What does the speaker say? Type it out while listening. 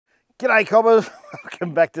G'day cobbers,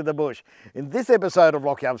 welcome back to the bush. In this episode of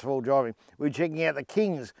Lockyards for All Driving, we're checking out the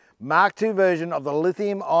Kings Mark II version of the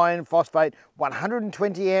lithium iron phosphate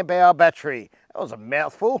 120 amp hour battery. That was a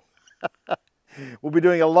mouthful. We'll be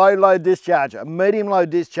doing a low discharge, a medium low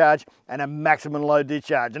discharge and a maximum low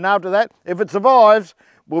discharge. And after that, if it survives,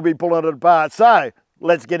 we'll be pulling it apart. So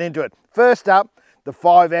let's get into it. First up, the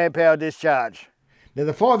 5 amp hour discharge. Now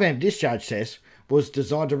the 5 amp discharge test was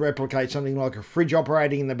designed to replicate something like a fridge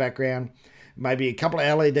operating in the background, maybe a couple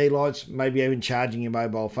of LED lights, maybe even charging your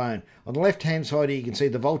mobile phone. On the left hand side here you can see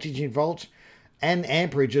the voltage in volts and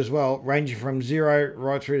amperage as well, ranging from 0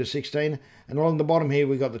 right through to 16, and along the bottom here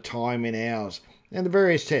we got the time in hours. And the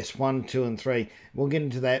various tests, 1, 2 and 3. We'll get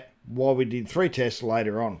into that while we did 3 tests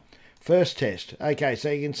later on. First test, okay,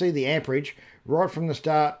 so you can see the amperage right from the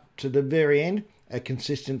start to the very end, a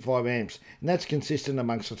consistent 5 amps, and that's consistent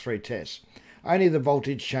amongst the 3 tests. Only the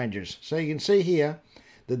voltage changes. So you can see here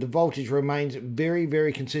that the voltage remains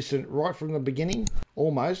very consistent right from the beginning,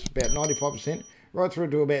 almost about 95%, right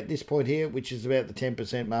through to about this point here, which is about the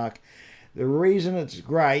 10% mark. The reason it's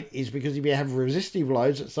great is because if you have resistive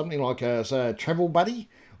loads, something like a travel buddy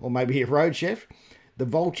or maybe a road chef, the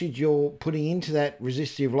voltage you're putting into that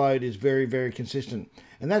resistive load is very consistent.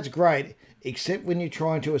 And that's great, except when you're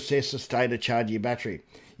trying to assess the state of charge of your battery.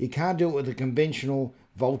 You can't do it with a conventional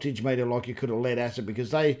voltage meter like you could a lead acid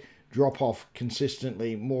because they drop off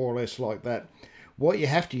consistently, more or less like that. What you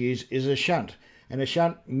have to use is a shunt, and a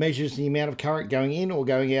shunt measures the amount of current going in or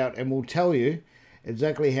going out and will tell you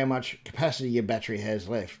exactly how much capacity your battery has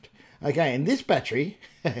left. Okay, and this battery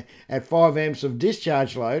at 5 amps of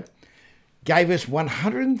discharge load gave us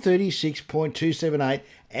 136.278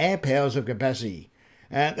 amp hours of capacity.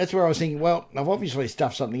 That's where I was thinking, well, I've obviously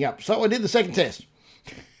stuffed something up. So I did the second test.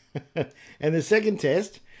 And the second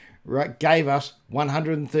test gave us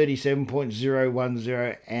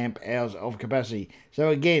 137.010 amp hours of capacity. So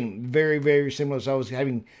again, very similar. So I was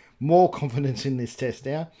having more confidence in this test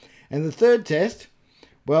now. And the third test,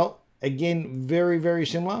 well, again, very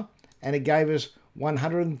similar. And it gave us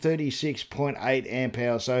 136.8 amp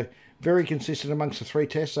hours. So very consistent amongst the 3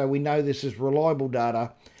 tests. So we know this is reliable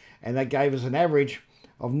data. And that gave us an average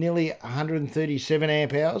of nearly 137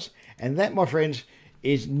 amp hours. And that, my friends,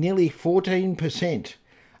 is nearly 14%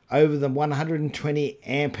 over the 120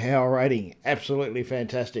 amp hour rating. Absolutely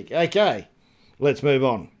fantastic. Okay, let's move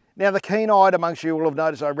on. Now the keen-eyed amongst you will have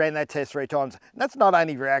noticed I ran that test 3 times. And that's not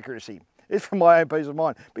only for accuracy, it's for my own peace of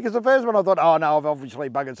mind. Because the first one I thought, oh no, I've obviously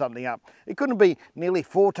buggered something up. It couldn't be nearly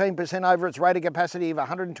 14% over its rated capacity of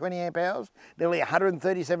 120 amp hours, nearly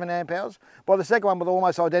 137 amp hours. By the second one with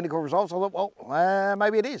almost identical results, I thought, well,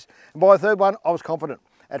 maybe it is. And by the third one, I was confident.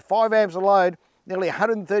 At 5 amps of load, nearly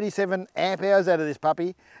 137 amp hours out of this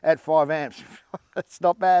puppy at 5 amps. That's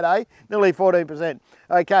not bad, eh? Nearly 14%.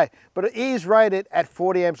 Okay, but it is rated at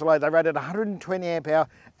 40 amps of load. They rated 120 amp hour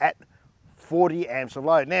at 40 amps of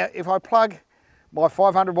load. Now, if I plug my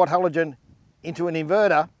 500 watt halogen into an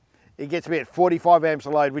inverter, it gets me at 45 amps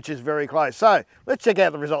of load, which is very close. So let's check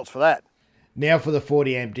out the results for that. Now for the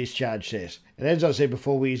 40 amp discharge test. And as I said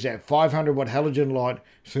before, we used that 500 watt halogen light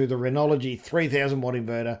through the Renology 3000 watt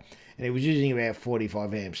inverter, and it was using about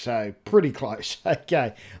 45 amps, so pretty close.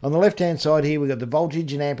 Okay, on the left hand side here we've got the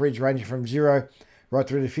voltage and amperage ranging from 0 right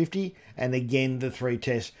through to 50, and again the 3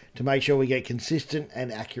 tests to make sure we get consistent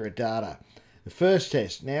and accurate data. The first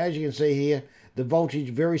test, now as you can see here, the voltage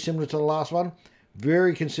very similar to the last one,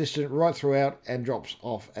 very consistent right throughout and drops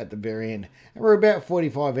off at the very end. And we're about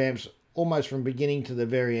 45 amps almost from beginning to the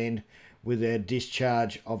very end with our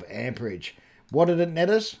discharge of amperage. What did it net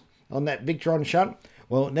us on that Victron shunt?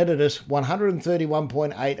 Well, it netted us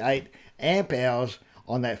 131.88 amp hours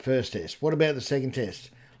on that first test. What about the second test?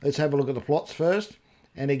 Let's have a look at the plots first.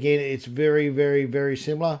 And again, it's very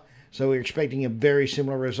similar. So we're expecting a very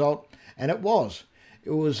similar result. And it was.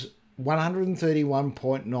 It was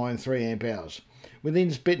 131.93 amp hours,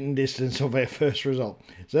 within spitting distance of our first result.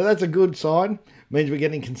 So that's a good sign. Means we're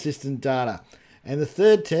getting consistent data. And the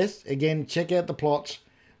third test, again, check out the plots.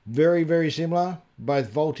 Very similar, both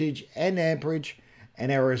voltage and amperage. And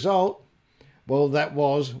our result, well, that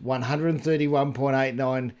was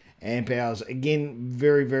 131.89 amp hours. Again,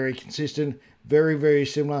 very consistent, very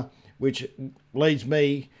similar, which leads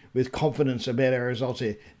me with confidence about our results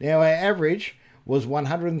here. Now, our average was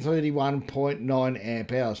 131.9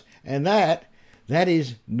 amp hours. And that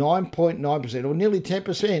is 9.9% or nearly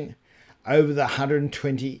 10% over the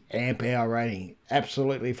 120 amp hour rating.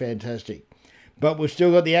 Absolutely fantastic. But we've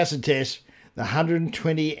still got the acid test, the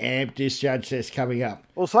 120 amp discharge test coming up.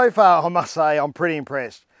 Well, so far I must say I'm pretty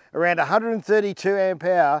impressed. Around 132 amp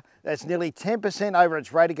hour, that's nearly 10% over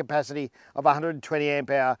its rated capacity of 120 amp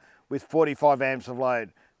hour, with 45 amps of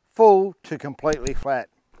load, full to completely flat.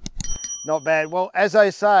 Not bad. Well, as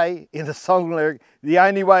they say in the song lyric, the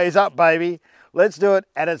only way is up, baby. Let's do it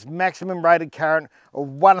at its maximum rated current of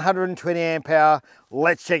 120 amp hour.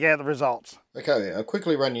 Let's check out the results. Okay, I'll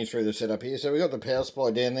quickly run you through the setup here. So we've got the power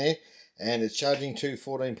supply down there, and it's charging to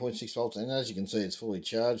 14.6 volts, and as you can see, it's fully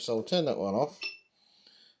charged. So I'll turn that one off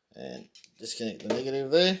and disconnect the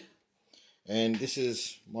negative there. And this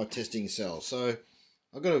is my testing cell. So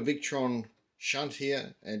I've got a Victron shunt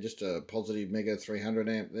here and just a positive mega 300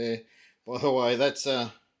 amp there. By the way, that's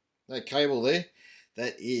that cable there,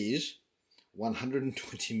 that is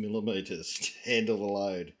 120 millimeters to handle the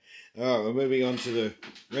load. Alright, we're moving on to the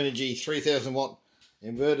Renogy 3000 watt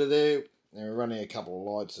inverter there. Now we're running a couple of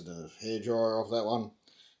lights and a hairdryer off that one.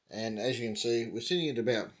 And as you can see, we're sitting at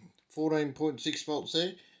about 14.6 volts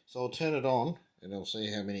there. So I'll turn it on and I'll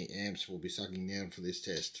see how many amps we'll be sucking down for this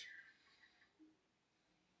test.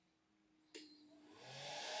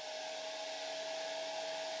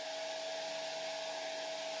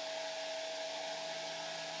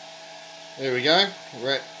 There we go,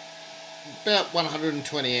 we're at about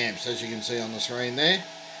 120 amps as you can see on the screen there.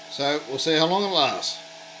 So we'll see how long it lasts.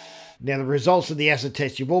 Now the results of the acid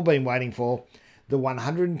test you've all been waiting for, the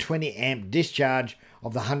 120 amp discharge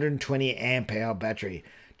of the 120 amp hour battery.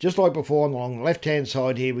 Just like before, along the left hand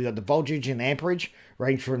side here we got the voltage and amperage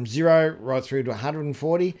range from 0 right through to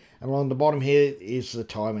 140, and along the bottom here is the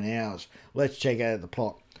time in hours. Let's check out the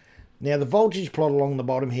plot. Now the voltage plot along the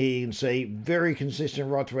bottom here you can see very consistent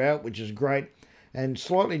right throughout, which is great, and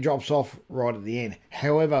slightly drops off right at the end.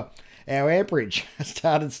 However, our amperage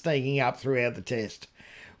started sneaking up throughout the test.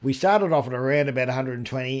 We started off at around about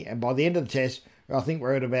 120, and by the end of the test I think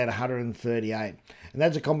we're at about 138, and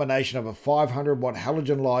that's a combination of a 500 watt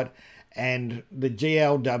halogen light and the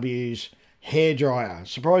GLW's hairdryer.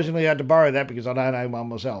 Surprisingly, I had to borrow that because I don't own one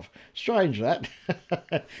myself. Strange that.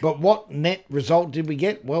 But what net result did we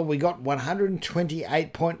get? Well, we got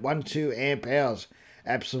 128.12 amp hours.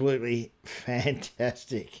 Absolutely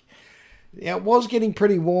fantastic. Now, it was getting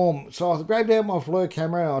pretty warm, so I grabbed out my FLIR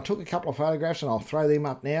camera and I took a couple of photographs and I'll throw them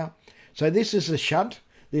up now. So this is the shunt.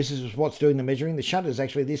 This is what's doing the measuring. The shunt is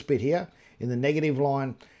actually this bit here in the negative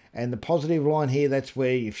line, and the positive line here, that's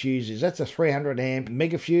where your fuse is. That's a 300 amp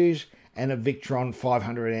mega fuse and a Victron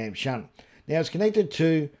 500 amp shunt. Now it's connected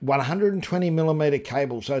to 120 millimeter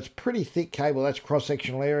cable, so it's pretty thick cable. That's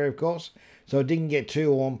cross-sectional area, of course, so it didn't get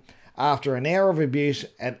too warm. After an hour of abuse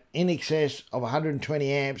at in excess of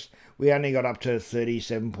 120 amps, we only got up to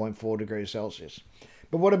 37.4 degrees Celsius.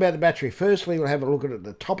 But what about the battery? Firstly, we'll have a look at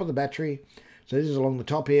the top of the battery. So this is along the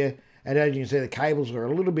top here, and as you can see, the cables are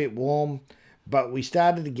a little bit warm, but we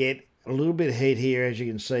started to get a little bit of heat here, as you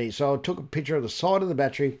can see. So I took a picture of the side of the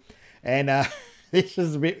battery, and this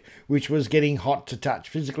is the bit which was getting hot to touch,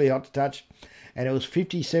 physically hot to touch, and it was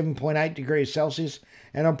 57.8 degrees Celsius,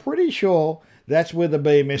 and I'm pretty sure that's where the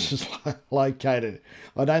BMS is located.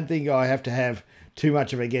 I don't think I have to have too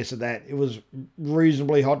much of a guess at that. It was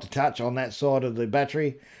reasonably hot to touch on that side of the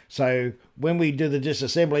battery, so when we do the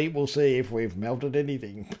disassembly, we'll see if we've melted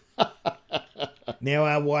anything. Now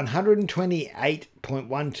our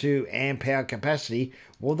 128.12 amp hour capacity,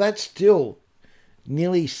 well, that's still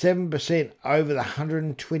nearly 7% over the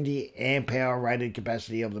 120 amp hour rated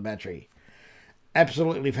capacity of the battery.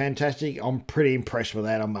 Absolutely fantastic. I'm pretty impressed with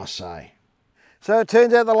that, I must say. So it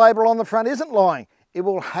turns out the label on the front isn't lying. It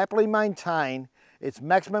will happily maintain its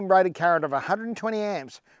maximum rated current of 120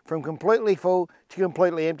 amps from completely full to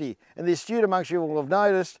completely empty. And the astute amongst you will have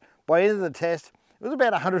noticed by the end of the test, it was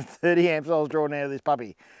about 130 amps I was drawing out of this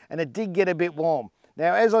puppy, and it did get a bit warm.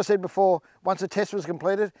 Now, as I said before, once the test was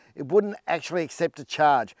completed, it wouldn't actually accept a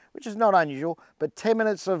charge, which is not unusual, but 10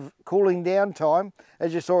 minutes of cooling down time,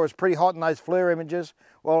 as you saw, it was pretty hot in those FLIR images,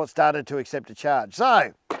 while it started to accept a charge.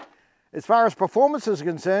 So, as far as performance is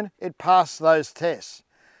concerned, it passed those tests.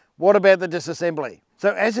 What about the disassembly?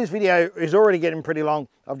 So as this video is already getting pretty long,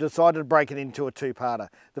 I've decided to break it into a two-parter.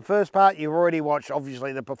 The first part you've already watched,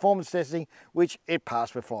 obviously the performance testing, which it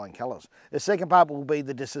passed with flying colours. The second part will be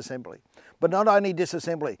the disassembly. But not only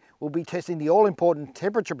disassembly, we'll be testing the all-important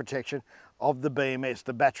temperature protection of the BMS,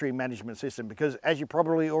 the battery management system, because as you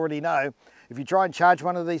probably already know, if you try and charge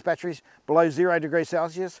one of these batteries below 0 degrees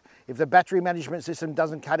Celsius, if the battery management system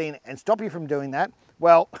doesn't cut in and stop you from doing that,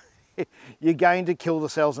 well, you're going to kill the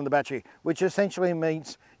cells in the battery, which essentially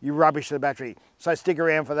means you rubbish the battery. So stick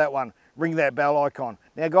around for that one. Ring that bell icon.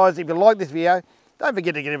 Now guys, if you like this video, don't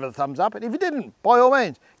forget to give it a thumbs up. And if you didn't, by all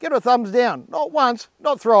means, give it a thumbs down. Not once,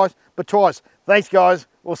 not thrice, but twice. Thanks guys.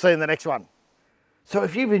 We'll see you in the next one. So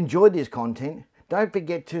if you've enjoyed this content, don't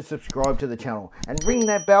forget to subscribe to the channel and ring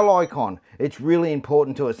that bell icon. It's really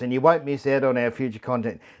important to us and you won't miss out on our future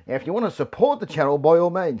content. Now, if you want to support the channel, by all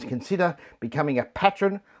means, consider becoming a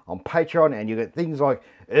patron on Patreon, and you get things like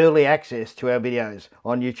early access to our videos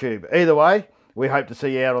on YouTube. Either way, we hope to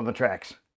see you out on the tracks.